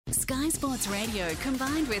Sky Sports Radio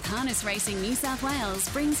combined with Harness Racing New South Wales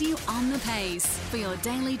brings you On the Pace for your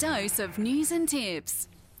daily dose of news and tips.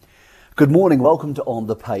 Good morning, welcome to On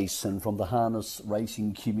the Pace, and from the harness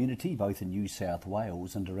racing community, both in New South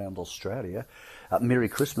Wales and around Australia. Merry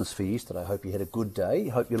Christmas for yesterday. I hope you had a good day.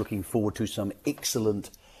 Hope you're looking forward to some excellent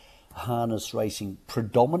harness racing,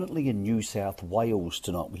 predominantly in New South Wales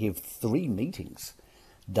tonight. We have three meetings: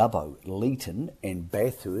 Dubbo, Leeton and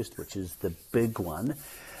Bathurst, which is the big one.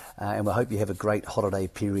 And we hope you have a great holiday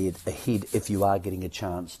period ahead if you are getting a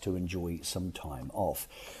chance to enjoy some time off.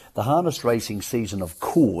 The harness racing season, of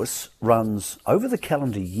course, runs over the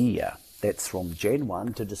calendar year. That's from Jan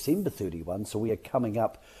 1 to December 31. So we are coming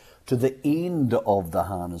up to the end of the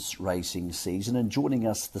harness racing season. And joining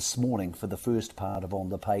us this morning for the first part of On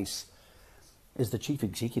the Pace is the Chief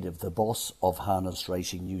Executive, the boss of Harness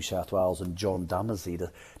Racing New South Wales, and John Dummersey,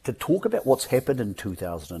 to talk about what's happened in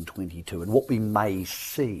 2022 and what we may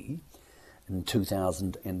see in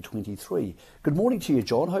 2023. Good morning to you,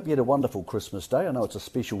 John. Hope you had a wonderful Christmas day. I know it's a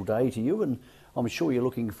special day to you, and I'm sure you're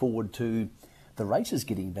looking forward to the races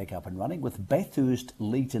getting back up and running with Bathurst,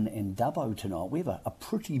 Leeton and Dubbo tonight. We have a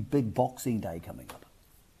pretty big Boxing Day coming up.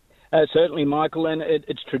 Certainly, Michael, and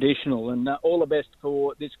it's traditional, and all the best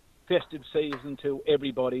for this festive season to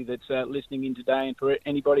everybody that's listening in today, and for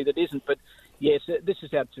anybody that isn't. But yes, this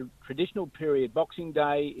is our traditional period. Boxing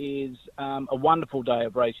Day is a wonderful day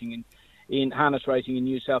of racing in harness racing in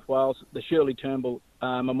New South Wales. The Shirley Turnbull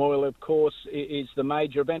Memorial, of course, is the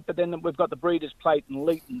major event, but then we've got the Breeders' Plate in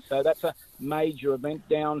Leeton, so that's a major event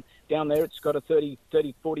down there. It's got a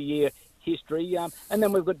 40-year history. And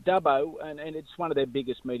then we've got Dubbo, and it's one of their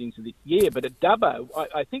biggest meetings of the year. But at Dubbo,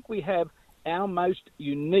 I think we have our most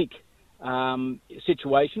unique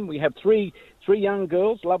situation. We have three young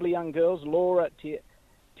girls, lovely young girls, Laura,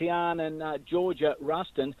 Tian and Georgia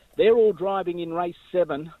Ruston. They're all driving in race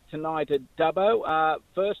 7 tonight at Dubbo.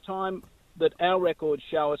 First time that our records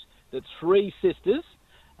show us that three sisters,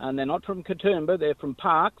 and they're not from Katoomba, they're from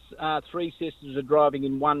Parkes, three sisters are driving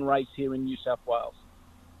in one race here in New South Wales.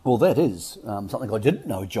 Well, that is something I didn't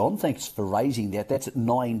know, John. Thanks for raising that. That's at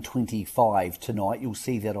 9:25 tonight. You'll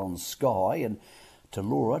see that on Sky. And to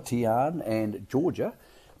Laura, Tian and Georgia,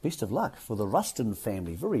 best of luck for the Ruston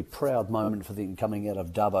family. Very proud moment for them coming out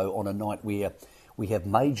of Dubbo on a night where we have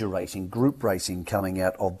major racing, group racing coming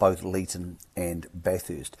out of both Leeton and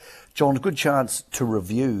Bathurst. John, a good chance to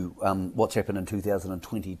review what's happened in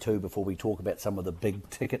 2022 before we talk about some of the big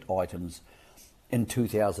ticket items in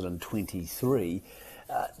 2023.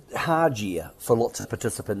 Hard year for lots of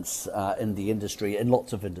participants in the industry, in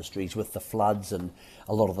lots of industries, with the floods and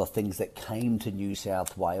a lot of the things that came to New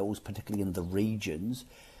South Wales, particularly in the regions.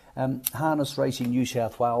 Harness Racing New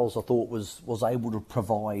South Wales, I thought, was able to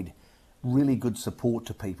provide really good support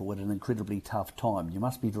to people at an incredibly tough time. You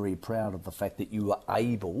must be very proud of the fact that you were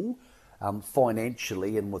able,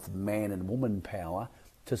 financially and with man and woman power,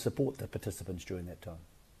 to support the participants during that time.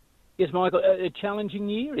 Yes, Michael, a challenging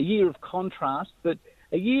year, a year of contrast, but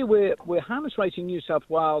a year where Harness Racing New South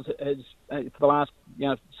Wales has, for the last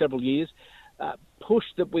several years,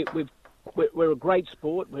 pushed that we're a great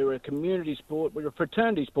sport, we're a community sport, we're a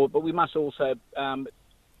fraternity sport, but we must also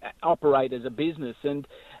operate as a business, and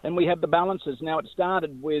we have the balances. Now, it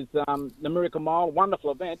started with the Miracle Mile,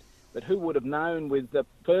 wonderful event, but who would have known with the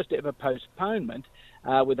first ever postponement,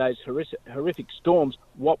 with those horrific storms,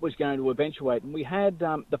 what was going to eventuate. And we had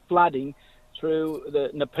the flooding through the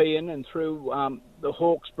Nepean and through the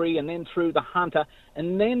Hawkesbury and then through the Hunter,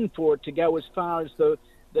 and then for it to go as far as the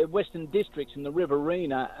Western Districts and the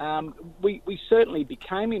Riverina. We certainly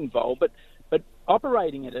became involved, but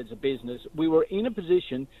operating it as a business, we were in a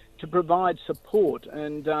position to provide support.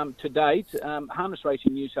 And to date, Harness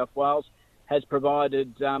Racing New South Wales has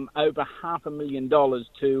provided over $500,000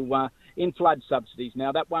 to in flood subsidies.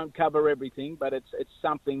 Now, that won't cover everything, but it's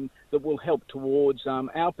something that will help towards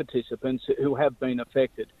our participants who have been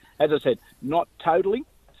affected. As I said, not totally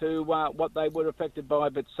to what they were affected by,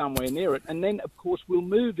 but somewhere near it. And then, of course, we'll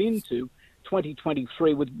move into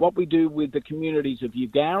 2023 with what we do with the communities of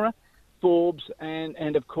Eugowra, Forbes,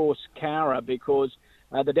 and of course, Cowra, because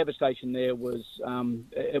the devastation there was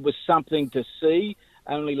it was something to see.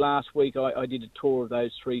 Only last week I did a tour of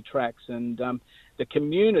those three tracks, and the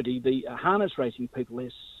community, the harness racing people,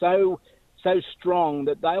 is so strong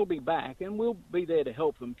that they'll be back, and we'll be there to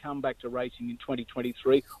help them come back to racing in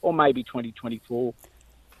 2023 or maybe 2024.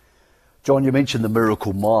 John, you mentioned the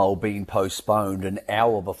Miracle Mile being postponed an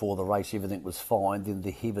hour before the race. Everything was fine. Then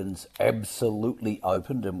the heavens absolutely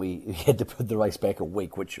opened and we had to put the race back a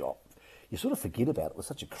week, which you sort of forget about. It was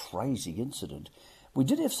such a crazy incident. We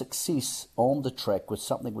did have success on the track with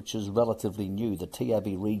something which is relatively new, the TAB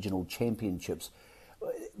Regional Championships.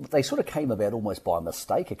 They sort of came about almost by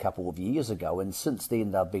mistake a couple of years ago, and since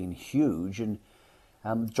then they've been huge. And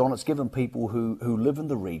John, it's given people who live in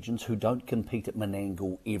the regions, who don't compete at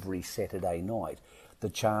Menangle every Saturday night, the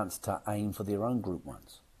chance to aim for their own Group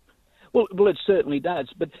 1s. Well, it certainly does.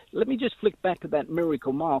 But let me just flick back to that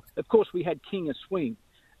Miracle Mile. Of course, we had King of Swing.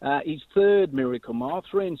 His third Miracle Mile,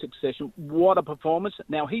 3 in succession. What a performance.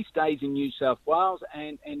 Now, he stays in New South Wales,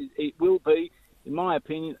 and it will be, in my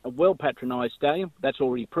opinion, a well-patronised stadium. That's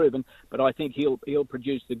already proven, but I think he'll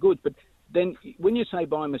produce the goods. But then when you say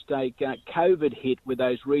by mistake, COVID hit with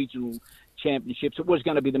those regional championships, it was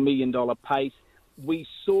going to be the $1 million pace. We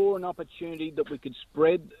saw an opportunity that we could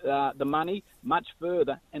spread the money much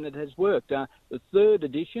further, and it has worked. The third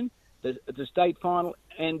edition, the state final,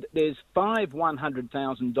 and there's 5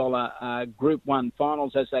 $100,000 Group 1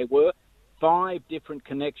 finals, as they were, 5 different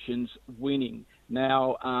connections winning.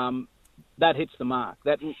 Now, that hits the mark.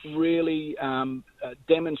 That really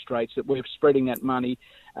demonstrates that we're spreading that money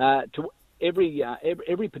to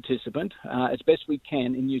every participant as best we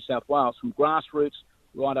can in New South Wales, from grassroots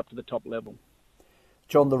right up to the top level.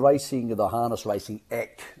 John, the Harness Racing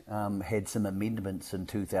Act had some amendments in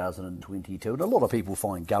 2022, and a lot of people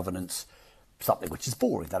find governance something which is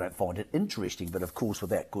boring. They don't find it interesting, but of course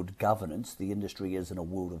without good governance, the industry is in a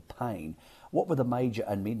world of pain. What were the major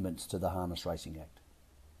amendments to the Harness Racing Act?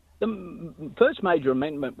 The first major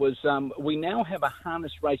amendment was we now have a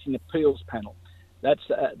harness racing appeals panel.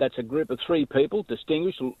 That's a group of 3 people,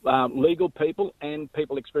 distinguished legal people and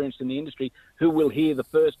people experienced in the industry, who will hear the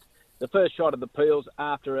first shot of appeals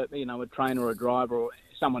after a trainer or a driver or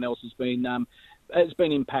someone else has been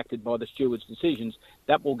impacted by the steward's decisions.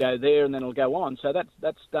 That will go there, and then it'll go on. So that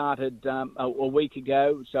started a week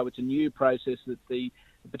ago. So it's a new process that the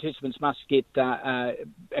participants must get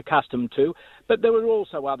accustomed to. But there were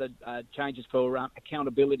also other changes for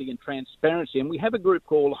accountability and transparency. And we have a group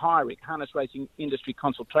called HIRIC, Harness Racing Industry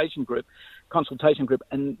Consultation Group,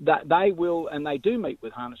 and they will, and they do meet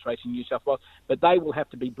with Harness Racing New South Wales, but they will have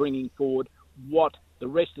to be bringing forward what the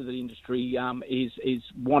rest of the industry is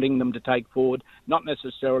wanting them to take forward, not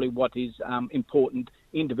necessarily what is important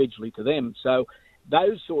individually to them. So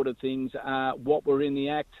those sort of things are what were in the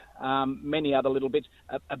Act, many other little bits.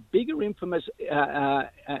 A bigger impetus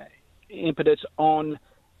on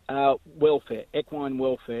welfare, equine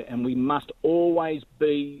welfare, and we must always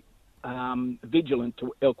be vigilant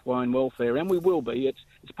to equine welfare, and we will be.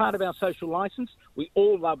 It's part of our social licence. We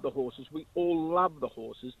all love the horses.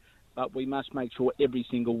 But we must make sure every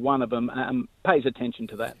single one of them pays attention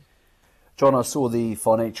to that. John, I saw the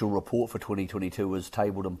financial report for 2022 was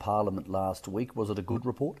tabled in Parliament last week. Was it a good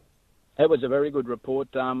report? It was a very good report.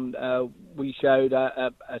 We showed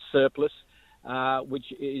a surplus,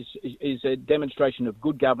 which is a demonstration of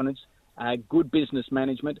good governance, good business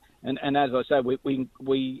management, and as I say, we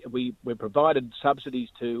provided subsidies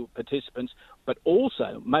to participants, but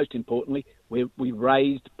also, most importantly, we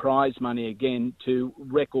raised prize money again to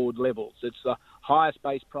record levels. It's the highest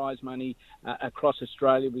base prize money across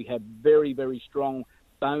Australia. We have very, very strong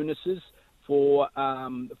bonuses for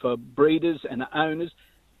breeders and owners.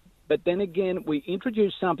 But then again, we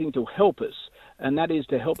introduced something to help us, and that is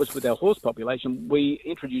to help us with our horse population. We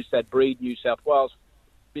introduced that Breed New South Wales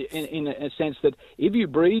in a sense that if you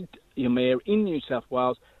breed your mare in New South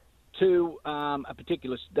Wales to a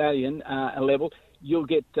particular stallion level, you'll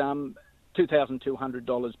get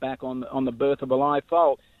 $2,200 back on the birth of a live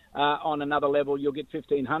foal. On another level, you'll get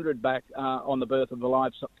 $1,500 back on the birth of a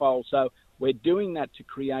live foal. So we're doing that to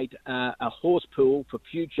create a horse pool for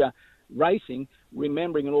future racing,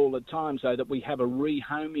 remembering it all the time so that we have a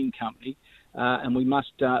rehoming company, and we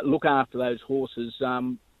must look after those horses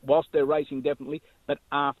whilst they're racing, definitely, but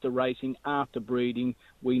after racing, after breeding,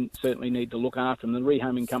 we certainly need to look after them. The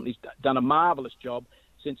rehoming company's done a marvellous job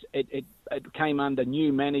since it came under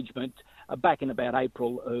new management back in about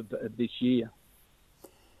April of this year.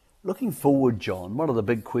 Looking forward, John, one of the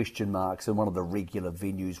big question marks and one of the regular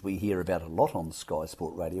venues we hear about a lot on Sky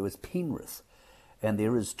Sport Radio is Penrith. And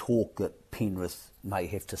there is talk that Penrith may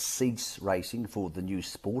have to cease racing for the new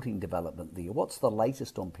sporting development there. What's the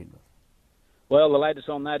latest on Penrith? Well, the latest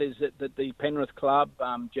on that is that the Penrith Club,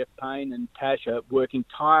 Jeff Payne and Tash, are working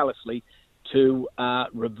tirelessly to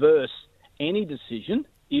reverse any decision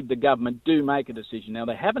if the government do make a decision. Now,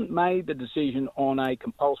 they haven't made the decision on a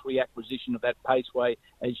compulsory acquisition of that Paceway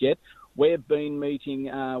as yet. We've been meeting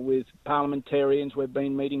with parliamentarians. We've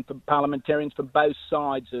been meeting for parliamentarians from both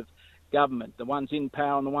sides of government, the ones in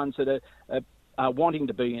power and the ones that are wanting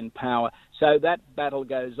to be in power. So that battle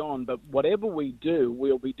goes on. But whatever we do,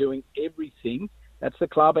 we'll be doing everything that's the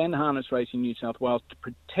club and Harness Racing New South Wales, to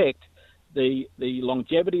protect the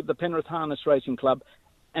longevity of the Penrith Harness Racing Club,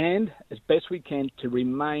 and as best we can to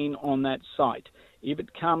remain on that site. If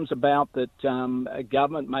it comes about that a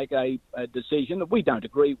government make a decision that we don't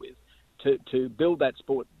agree with to build that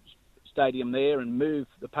sport stadium there and move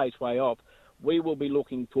the Paceway off, we will be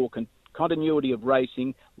looking for continuity of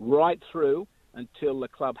racing right through until the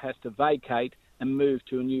club has to vacate and move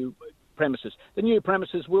to a new premises. The new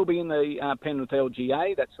premises will be in the Penrith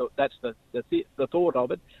LGA. That's the thought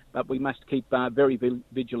of it, but we must keep very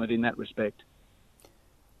vigilant in that respect.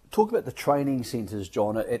 Talk about the training centres,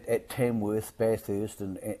 John, at Tamworth, Bathurst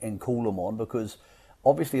and Coolamon, because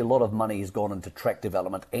obviously a lot of money has gone into track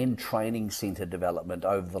development and training centre development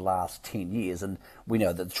over the last 10 years, and we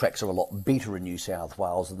know that the tracks are a lot better in New South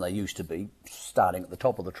Wales than they used to be, starting at the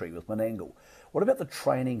top of the tree with Menangle. What about the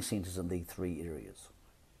training centres in these three areas?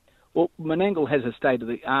 Well, Menangle has a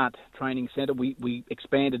state-of-the-art training centre. We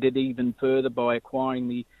expanded it even further by acquiring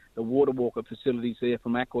the water walker facilities there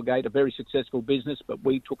from Aquagate, a very successful business, but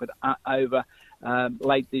we took it over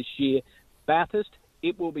late this year. Bathurst,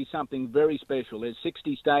 it will be something very special. There's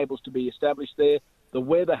 60 stables to be established there. The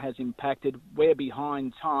weather has impacted. We're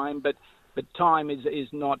behind time, but time is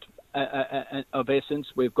not of essence.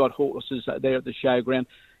 We've got horses there at the showground.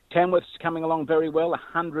 Tamworth's coming along very well,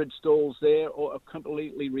 100 stalls there, or a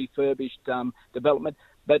completely refurbished development.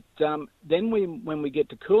 But then when we get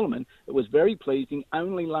to Coolamon, it was very pleasing.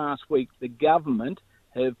 Only last week, the government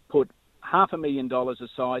have put $500,000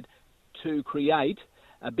 aside to create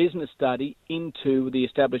a business study into the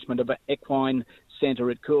establishment of an equine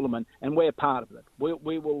centre at Coolamon, and we're part of it.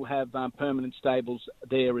 We will have permanent stables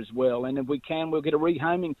there as well, and if we can, we'll get a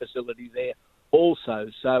rehoming facility there also.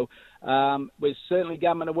 So we're certainly,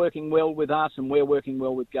 government are working well with us, and we're working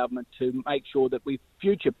well with government to make sure that we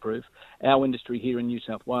future-proof our industry here in New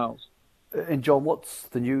South Wales. And John, what's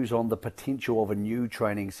the news on the potential of a new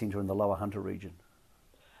training centre in the Lower Hunter region?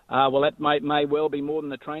 Well, that may well be more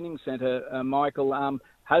than a training centre, Michael.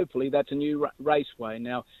 Hopefully that's a new raceway.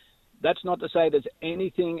 Now, that's not to say there's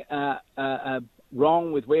anything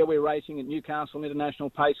wrong with where we're racing at Newcastle International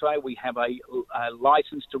Paceway. We have a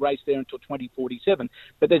licence to race there until 2047,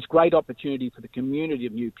 but there's great opportunity for the community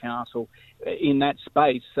of Newcastle in that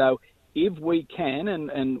space. So if we can,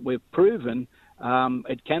 and we've proven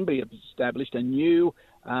it can be established, a new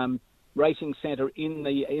racing centre in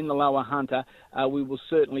the Lower Hunter, we will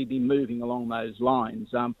certainly be moving along those lines.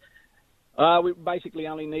 We basically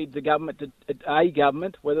only need the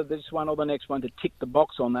government, whether this one or the next one, to tick the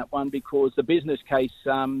box on that one, because the business case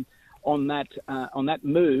on that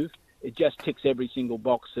move, it just ticks every single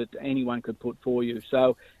box that anyone could put for you.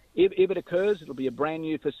 So if it occurs, it'll be a brand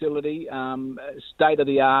new facility, state of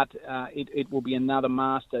the art. It will be another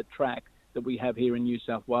master track that we have here in New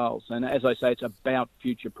South Wales. And as I say, it's about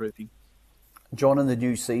future-proofing. John, in the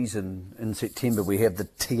new season in September, we have the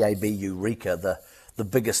TAB Eureka, the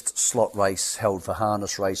biggest slot race held for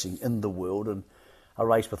harness racing in the world, and a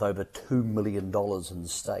race with over $2 million in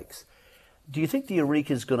stakes. Do you think the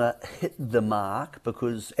Eureka is going to hit the mark?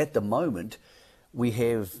 Because at the moment, we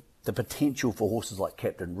have the potential for horses like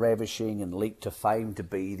Captain Ravishing and Leap to Fame to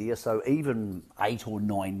be there. So even 8 or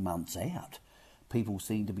 9 months out, people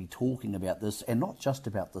seem to be talking about this, and not just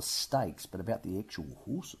about the stakes, but about the actual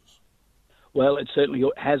horses. Well, it certainly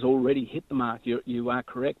has already hit the mark. You are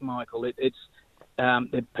correct, Michael. It's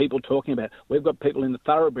people talking about it. We've got people in the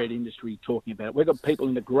thoroughbred industry talking about it. We've got people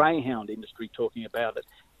in the greyhound industry talking about it,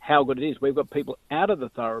 how good it is. We've got people out of the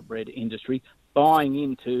thoroughbred industry buying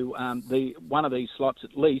into one of these slots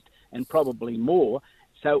at least, and probably more.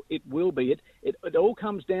 So it will be. It all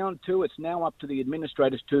comes down to, it's now up to the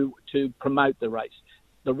administrators to promote the race.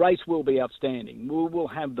 The race will be outstanding. We will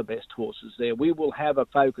have the best horses there. We will have a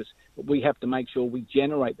focus, but we have to make sure we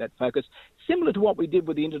generate that focus. Similar to what we did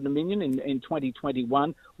with the Inter-Dominion in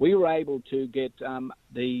 2021, we were able to get on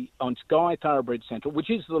Sky Thoroughbred Central,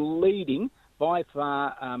 which is the leading, by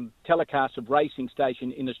far, telecast of racing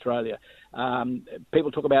station in Australia.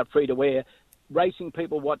 People talk about free-to-air. Racing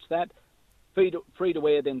people watch that. Free to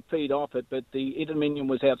air, then feed off it, but the Inter-Dominion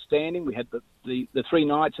was outstanding. We had the 3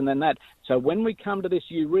 nights and then that. So when we come to this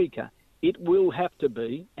Eureka, it will have to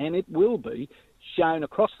be, and it will be, shown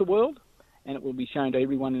across the world, and it will be shown to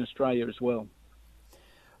everyone in Australia as well.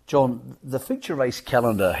 John, the feature race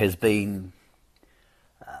calendar has been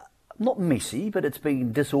not messy, but it's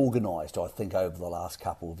been disorganised, I think, over the last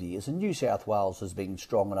couple of years. And New South Wales has been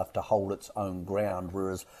strong enough to hold its own ground,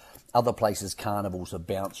 whereas other places, carnivals have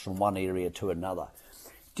bounced from one area to another.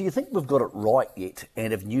 Do do you think we've got it right yet?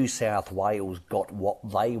 And have New South Wales got what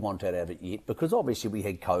they wanted out of it yet? Because obviously we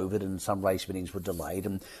had COVID and some race meetings were delayed,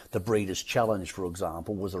 and the Breeders' Challenge, for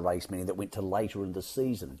example, was a race meeting that went to later in the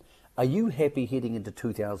season. Are you happy heading into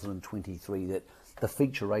 2023 that the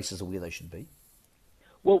feature races are where they should be?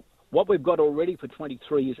 Well, what we've got already for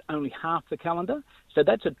 23 is only half the calendar. So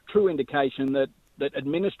that's a true indication that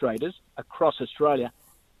administrators across Australia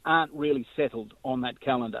aren't really settled on that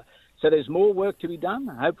calendar. So there's more work to be done.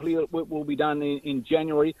 Hopefully it will be done in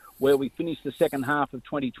January, where we finish the second half of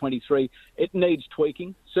 2023. It needs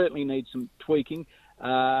tweaking, certainly needs some tweaking.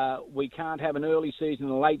 We can't have an early season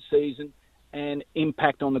and a late season and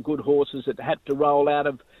impact on the good horses that had to roll out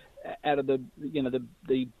of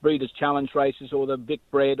the Breeders' Challenge races or the Vic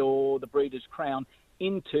Bred or the Breeders' Crown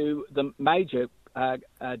into the major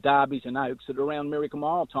derbies and oaks that are around Miracle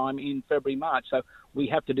Mile time in February, March. So we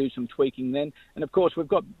have to do some tweaking then. And of course, we've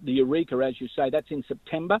got the Eureka, as you say, that's in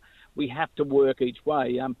September. We have to work each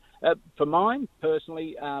way. For mine,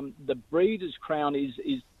 personally, the Breeders' Crown is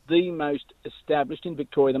the most established in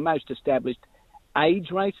Victoria, the most established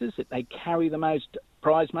age races, that they carry the most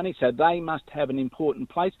prize money, so they must have an important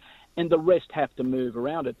place, and the rest have to move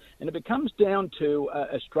around it. And if it comes down to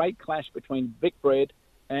a straight clash between Vic Bred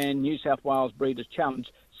and New South Wales Breeders' Challenge,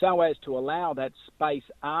 so as to allow that space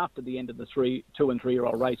after the end of the 2 and 3 year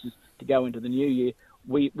old races to go into the new year,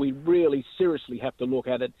 we really seriously have to look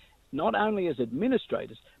at it, not only as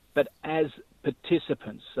administrators, but as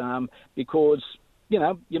participants, because,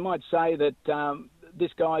 you might say that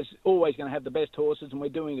this guy's always going to have the best horses and we're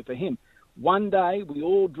doing it for him. One day we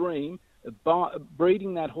all dream of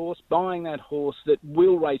breeding that horse, buying that horse that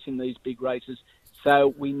will race in these big races.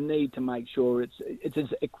 So we need to make sure it's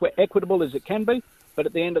as equitable as it can be. But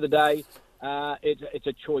at the end of the day, it's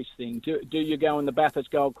a choice thing. Do you go in the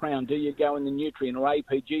Bathurst Gold Crown? Do you go in the Nutrien or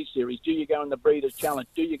APG series? Do you go in the Breeders' Challenge?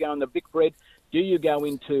 Do you go in the Vic Bred? Do you go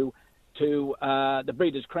into the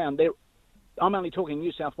Breeders' Crown? I'm only talking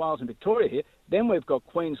New South Wales and Victoria here. Then we've got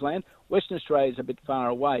Queensland. Western Australia's a bit far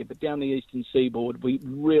away, but down the eastern seaboard, we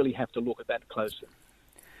really have to look at that closely.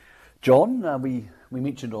 John, we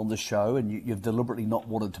mentioned on the show, and you've deliberately not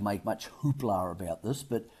wanted to make much hoopla about this,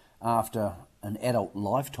 but after an adult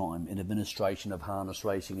lifetime in administration of harness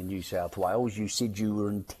racing in New South Wales, you said you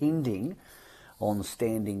were intending on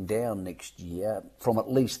standing down next year from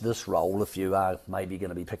at least this role if you are maybe going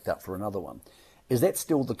to be picked up for another one. Is that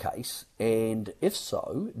still the case? And if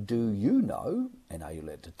so, do you know, and are you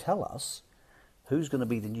allowed to tell us, who's going to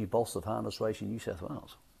be the new boss of harness racing in New South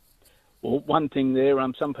Wales? Well, one thing there,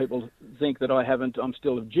 some people think that I'm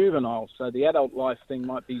still a juvenile, so the adult life thing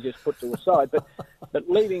might be just put to the side. But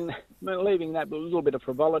leaving that little bit of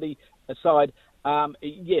frivolity aside,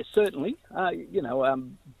 yes, certainly,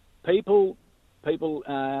 people, they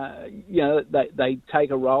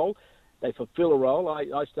take a role, they fulfil a role.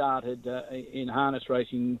 I started in harness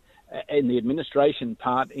racing in the administration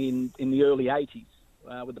part in the early 80s.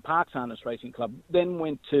 With the Parks Harness Racing Club, then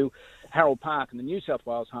went to Harold Park and the New South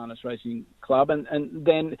Wales Harness Racing Club, and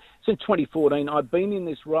then since 2014 I've been in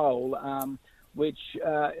this role, which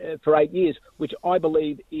for 8 years, which I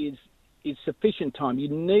believe is sufficient time. You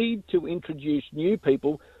need to introduce new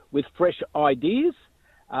people with fresh ideas,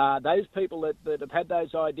 those people that have had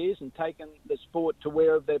those ideas and taken the sport to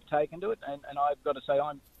where they've taken to it, and I've got to say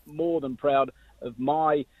I'm more than proud of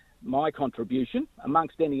my contribution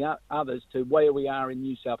amongst any others to where we are in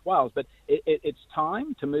New South Wales. But it's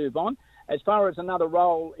time to move on. As far as another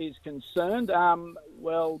role is concerned,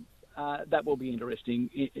 that will be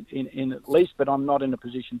interesting in at least, but I'm not in a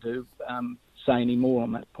position to say any more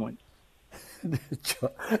on that point.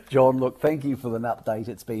 John, look, thank you for the update.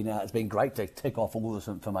 It's been great to tick off all this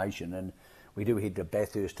information, and we do head to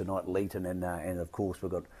Bathurst tonight, Leeton, and of course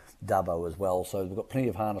we've got Dubbo as well. So we've got plenty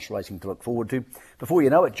of harness racing to look forward to. Before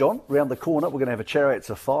you know it, John, around the corner we're going to have a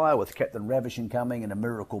Chariots of Fire with Captain Ravishing coming, and a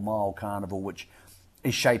Miracle Mile Carnival, which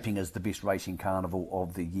is shaping as the best racing carnival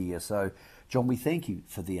of the year. So, John, we thank you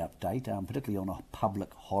for the update, particularly on a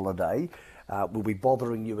public holiday. We'll be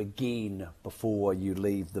bothering you again before you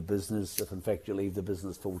leave the business, if in fact you leave the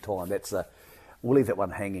business full time. We'll leave that one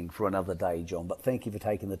hanging for another day, John. But thank you for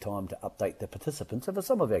taking the time to update the participants and for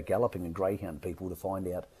some of our galloping and greyhound people to find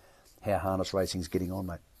out how harness racing's getting on,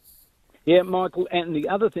 mate. Yeah, Michael, and the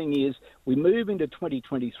other thing is we move into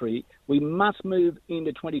 2023. We must move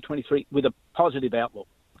into 2023 with a positive outlook.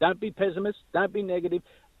 Don't be pessimist. Don't be negative.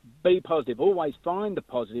 Be positive. Always find the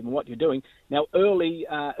positive in what you're doing. Now, early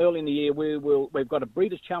in the year, we've got a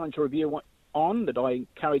Breeders' Challenge review on that I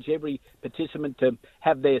encourage every participant to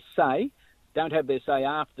have their say. Don't have their say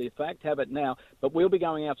after the fact, have it now. But we'll be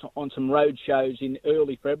going out on some road shows in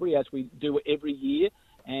early February, as we do every year.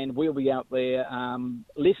 and we'll be out there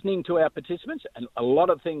listening to our participants. And a lot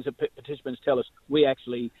of things that participants tell us, we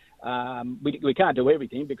actually we can't do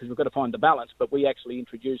everything because we've got to find the balance, but we actually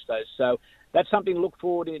introduce those. So that's something to look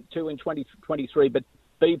forward to in 2023. But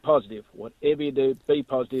be positive. Whatever you do, be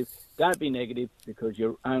positive. Don't be negative because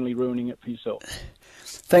you're only ruining it for yourself.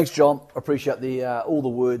 Thanks, John. I appreciate all the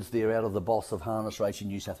words there out of the boss of Harness Racing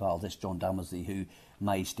New South Wales. That's John Dummersey, who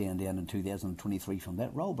may stand down in 2023 from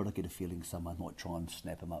that role, but I get a feeling someone might try and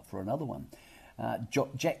snap him up for another one.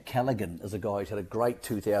 Jack Callaghan is a guy who's had a great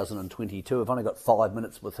 2022. I've only got 5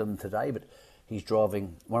 minutes with him today, but he's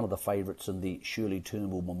driving one of the favourites in the Shirley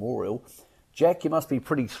Turnbull Memorial. Jack, you must be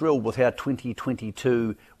pretty thrilled with how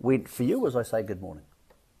 2022 went for you, as I say good morning.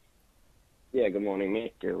 Yeah, good morning,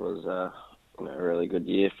 Mick. It was a really good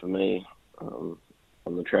year for me on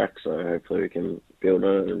the track, so hopefully we can build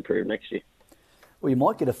on it and improve next year. Well, you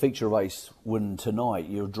might get a feature race win tonight.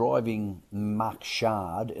 You're driving Mark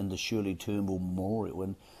Shard in the Shirley Turnbull Memorial,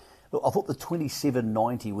 and look, I thought the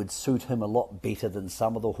 27.90 would suit him a lot better than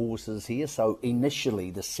some of the horses here. So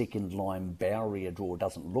initially, the second line barrier draw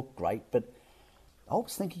doesn't look great, but I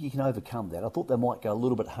was thinking you can overcome that. I thought they might go a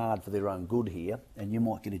little bit hard for their own good here, and you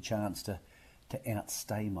might get a chance to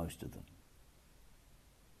outstay most of them.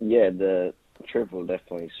 Yeah, the trip will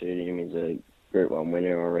definitely suit him. He's a Group 1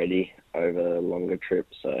 winner already over a longer trip,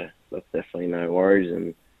 so that's definitely no worries.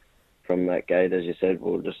 And from that gate, as you said,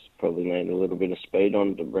 we'll just probably need a little bit of speed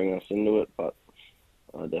on to bring us into it, but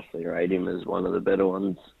I definitely rate him as one of the better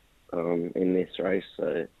ones in this race,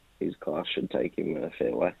 so his class should take him a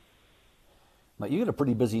fair way. Mate, you've got a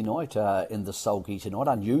pretty busy night in the sulky tonight.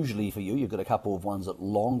 Unusually for you, you've got a couple of ones at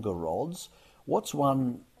longer odds. What's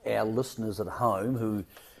one our listeners at home who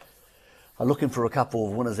are looking for a couple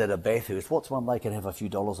of winners out of Bathurst, what's one they can have a few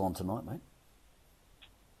dollars on tonight, mate?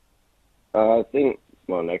 I think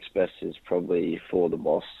my next best is probably For the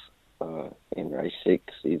Boss in race 6.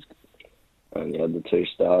 He's only had the 2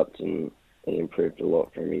 starts and he improved a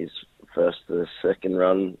lot from his first to the second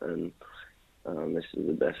run, and this is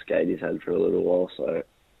the best gate he's had for a little while, so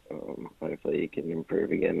hopefully he can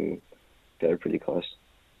improve again and go pretty close.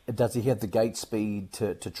 Does he have the gate speed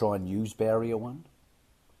to try and use barrier 1?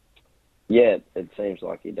 Yeah, it seems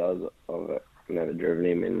like he does. I've never driven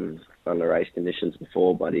him under race conditions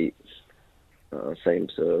before, but he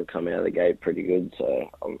seems to come out of the gate pretty good, so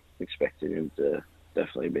I'm expecting him to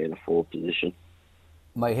definitely be in a 4 position.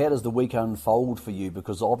 Mate, how does the week unfold for you?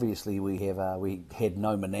 Because obviously we had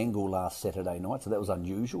no Menangle last Saturday night, so that was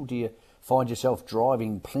unusual. Do you find yourself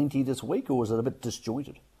driving plenty this week, or is it a bit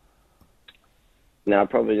disjointed? No, I'm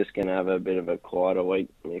probably just going to have a bit of a quieter week,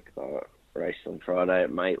 Nick. I raced on Friday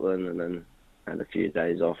at Maitland and then had a few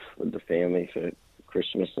days off with the family for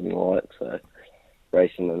Christmas and the like, so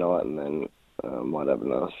racing tonight and then might have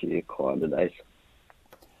another few quieter days.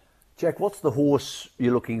 Jack, what's the horse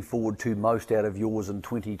you're looking forward to most out of yours in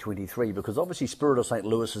 2023? Because obviously Spirit of St.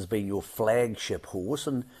 Louis has been your flagship horse,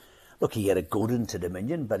 and look, he had a good into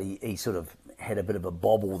Dominion, but he sort of had a bit of a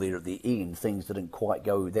bobble there at the end. Things didn't quite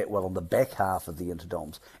go that well on the back half of the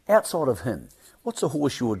Interdoms. Outside of him, what's a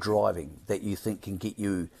horse you're driving that you think can get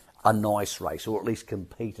you a nice race, or at least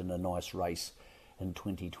compete in a nice race in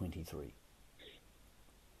 2023?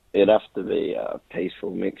 It'd have to be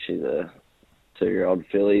Peaceful Mix. She's a 2-year-old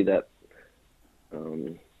filly that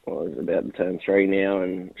is about to turn 3 now,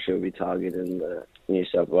 and she'll be targeting the New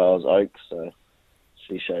South Wales Oaks, so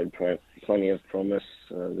she showed plenty of promise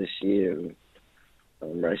this year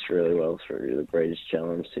and raced really well through the Breeders'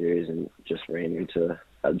 Challenge Series and just ran into an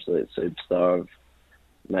absolute superstar of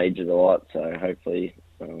Major Delight. So hopefully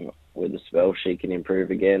with the spell she can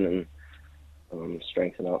improve again and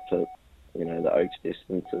strengthen up to the Oaks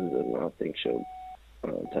distances, and I think she'll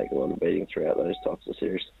take a lot of beating throughout those types of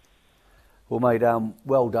series. Well, mate,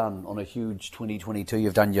 well done on a huge 2022.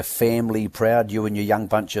 You've done your family proud, you and your young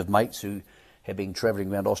bunch of mates who have been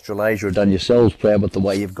travelling around Australasia, have done yourselves proud with the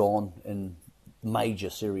way you've gone in major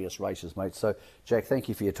serious races, mate. So, Jack, thank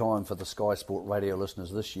you for your time for the Sky Sport Radio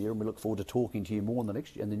listeners this year, and we look forward to talking to you more in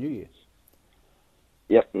the new year.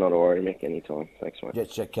 Yep, not a worry, Mick, anytime. Thanks,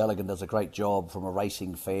 mate. Jack Callaghan does a great job from a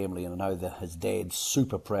racing family, and I know that his dad's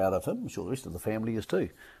super proud of him. I'm sure the rest of the family is too,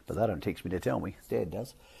 but they don't text me to tell me. Dad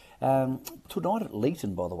does. Tonight at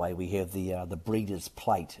Leeton, by the way, we have the Breeders'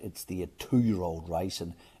 Plate. It's the 2-year-old race,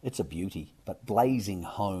 and it's a beauty. But Blazing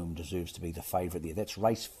Home deserves to be the favourite there. That's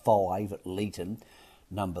race 5 at Leeton,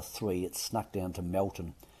 number 3. It's snuck down to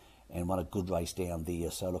Melton and won a good race down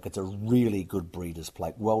there. So, look, it's a really good Breeders'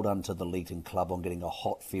 Plate. Well done to the Leeton Club on getting a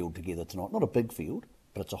hot field together tonight. Not a big field,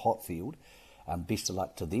 but it's a hot field. Best of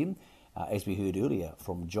luck to them. As we heard earlier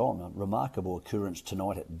from John, a remarkable occurrence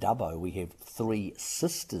tonight at Dubbo. We have 3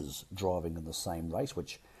 sisters driving in the same race,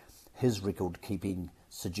 which his record keeping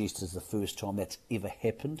suggests is the first time that's ever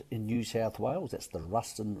happened in New South Wales. That's the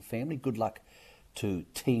Ruston family. Good luck to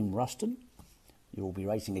Team Ruston. You'll be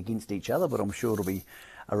racing against each other, but I'm sure it'll be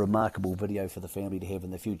a remarkable video for the family to have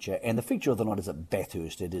in the future. And the feature of the night is at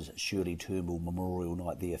Bathurst. It is Shirley Turnbull Memorial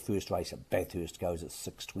Night there. First race at Bathurst goes at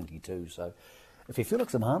 6:22. So if you feel like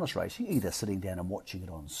some harness racing, either sitting down and watching it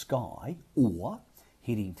on Sky or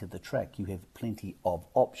heading to the track, you have plenty of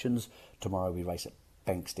options. Tomorrow we race at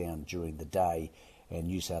Bankstown during the day, and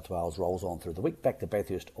New South Wales rolls on through the week. Back to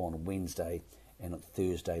Bathurst on Wednesday, and on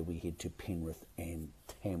Thursday we head to Penrith and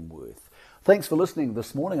Tamworth. Thanks for listening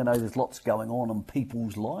this morning. I know there's lots going on in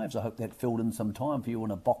people's lives. I hope that filled in some time for you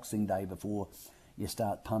on a Boxing Day before you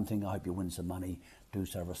start punting. I hope you win some money. Do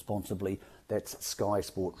so responsibly. That's Sky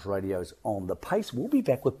Sports Radio's On the Pace. We'll be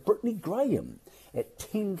back with Brittany Graham at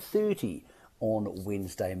 10:30 on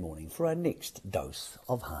Wednesday morning for our next dose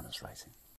of harness racing.